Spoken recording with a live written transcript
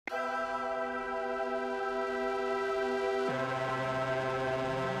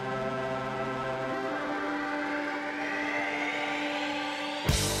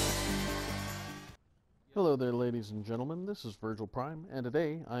there, ladies and gentlemen. This is VergilPrime, and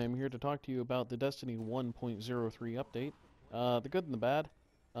today I am here to talk to you about the Destiny 1.03 update. The good and the bad.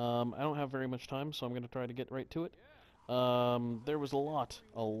 I don't have very much time, so I'm going to try to get right to it. There was a lot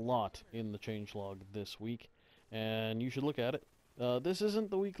in the changelog this week, and you should look at it. This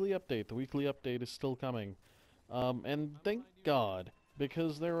isn't the weekly update. The weekly update is still coming. And thank God,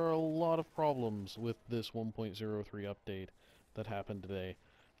 because there are a lot of problems with this 1.03 update that happened today.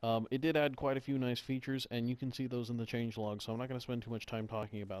 It did add quite a few nice features, and you can see those in the changelog, so I'm not going to spend too much time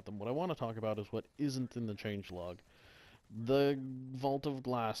talking about them. What I want to talk about is what isn't in the changelog. The Vault of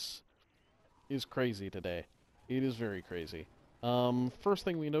Glass is crazy today. It is very crazy. First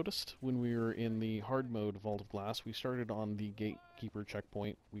thing we noticed when we were in the hard mode Vault of Glass, we started on the Gatekeeper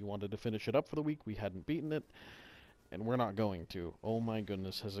checkpoint. We wanted to finish it up for the week. We hadn't beaten it, and we're not going to. Oh my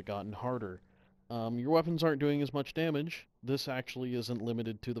goodness, has it gotten harder. Your weapons aren't doing as much damage. This actually isn't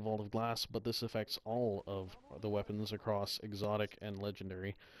limited to the Vault of Glass, but this affects all of the weapons across Exotic and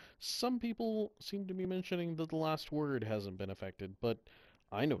Legendary. Some people seem to be mentioning that the last word hasn't been affected, but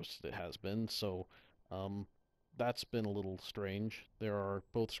I noticed it has been, so that's been a little strange. There are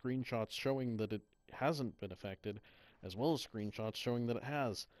both screenshots showing that it hasn't been affected, as well as screenshots showing that it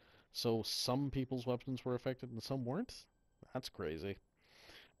has. So some people's weapons were affected and some weren't? That's crazy.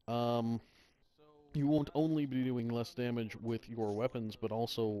 Um, you won't only be doing less damage with your weapons, but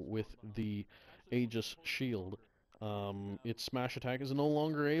also with the Aegis shield. Its smash attack is no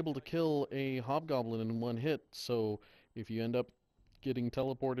longer able to kill a hobgoblin in one hit, so if you end up getting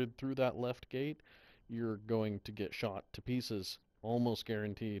teleported through that left gate, you're going to get shot to pieces, almost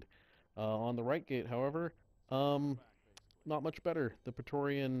guaranteed. On the right gate, however, not much better. The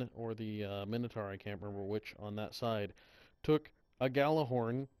Praetorian or the Minotaur, I can't remember which, on that side, took a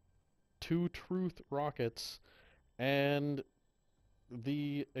Galahorn, two Truth rockets, and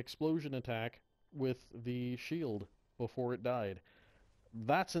the explosion attack with the shield before it died.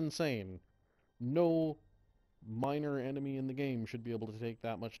 That's insane. No minor enemy in the game should be able to take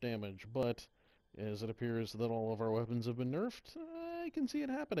that much damage, but as it appears that all of our weapons have been nerfed, I can see it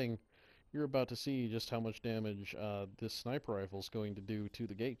happening. You're about to see just how much damage this sniper rifle is going to do to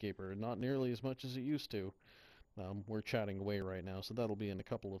the Gatekeeper. Not nearly as much as it used to. We're chatting away right now, so that'll be in a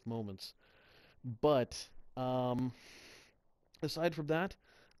couple of moments. But aside from that,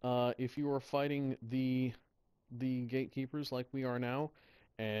 if you are fighting the Gatekeepers like we are now,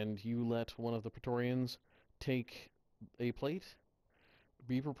 and you let one of the Praetorians take a plate,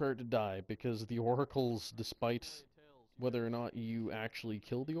 be prepared to die, because the oracles, despite whether or not you actually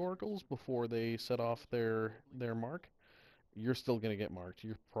kill the oracles before they set off their mark, you're still gonna get marked.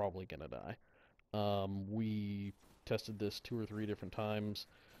 You're probably gonna die. We tested this 2 or 3 different times,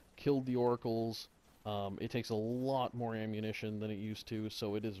 killed the oracles. It takes a lot more ammunition than it used to,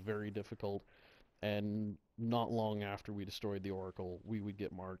 so it is very difficult. And not long after we destroyed the oracle, we would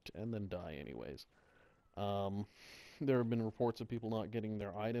get marked and then die anyways. Um, there have been reports of people not getting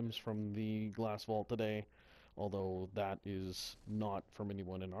their items from the glass vault today, although that is not from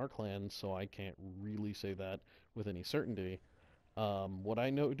anyone in our clan, so I can't really say that with any certainty. What I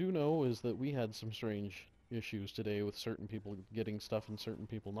do know is that we had some strange issues today with certain people getting stuff and certain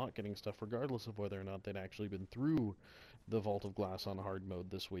people not getting stuff, regardless of whether or not they'd actually been through the Vault of Glass on hard mode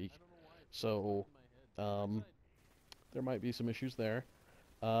this week. So, um, there might be some issues there.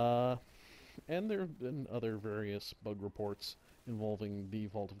 Uh, and there have been other various bug reports involving the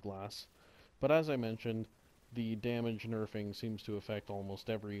Vault of Glass. But as I mentioned, the damage nerfing seems to affect almost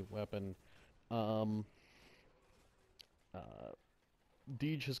every weapon. Um, uh,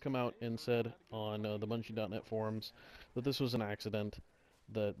 Deej has come out and said on the Bungie.net forums that this was an accident,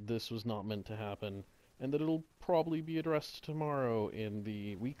 that this was not meant to happen, and that it'll probably be addressed tomorrow in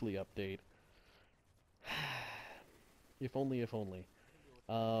the weekly update. If only, if only.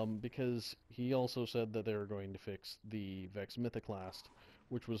 Because he also said that they were going to fix the Vex Mythoclast,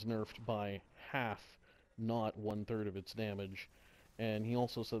 which was nerfed by half, not 1/3 of its damage. And he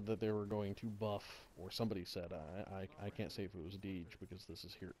also said that they were going to buff, or somebody said, I can't say if it was Deej because this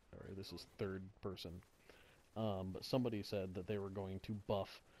is here, or this is third person. But somebody said that they were going to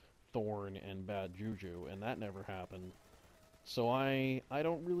buff Thorn and Bad Juju, and that never happened. So I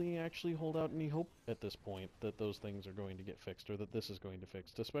don't really actually hold out any hope at this point that those things are going to get fixed, or that this is going to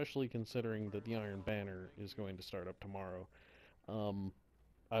fix, especially considering that the Iron Banner is going to start up tomorrow. Um,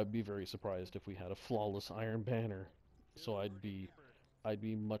 I'd be very surprised if we had a flawless Iron Banner, so I'd be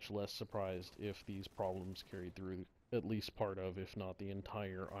much less surprised if these problems carried through at least part of, if not the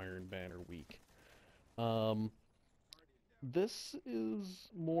entire Iron Banner week. Um, this is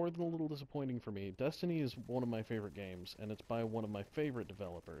more than a little disappointing for me. Destiny is one of my favorite games, and it's by one of my favorite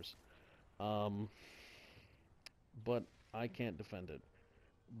developers. Um, but I can't defend it.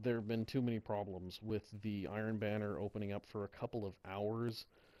 There have been too many problems with the Iron Banner opening up for a couple of hours,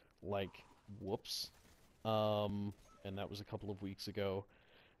 like, whoops. And that was a couple of weeks ago.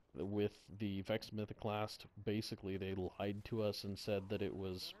 With the Vex Mythoclast, basically they lied to us and said that it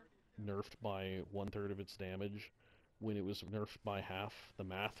was nerfed by 1/3 of its damage, when it was nerfed by half. The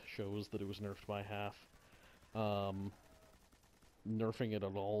math shows that it was nerfed by half. Um, Nerfing it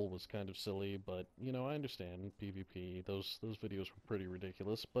at all was kind of silly, but, you know, I understand PvP. Those videos were pretty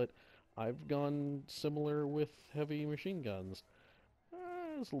ridiculous, but I've gone similar with heavy machine guns.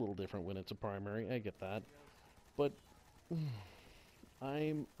 It's a little different when it's a primary, I get that. But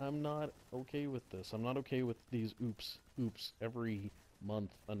I'm not okay with this. I'm not okay with these oops, every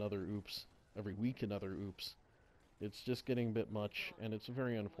month another oops, every week another oops. It's just getting a bit much, and it's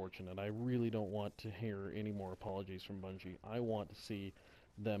very unfortunate. I really don't want to hear any more apologies from Bungie. I want to see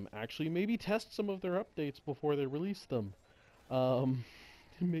them actually maybe test some of their updates before they release them. Um,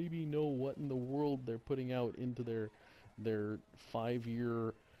 to maybe know what in the world they're putting out into their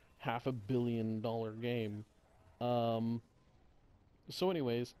 5-year, $500 million game. Um, so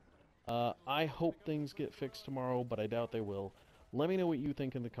anyways, I hope things get fixed tomorrow, but I doubt they will. Let me know what you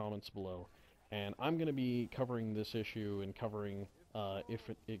think in the comments below. And I'm going to be covering this issue and covering if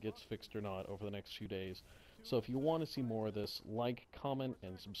it gets fixed or not over the next few days. So if you want to see more of this, like, comment,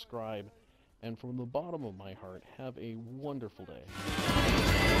 and subscribe. And from the bottom of my heart, have a wonderful day.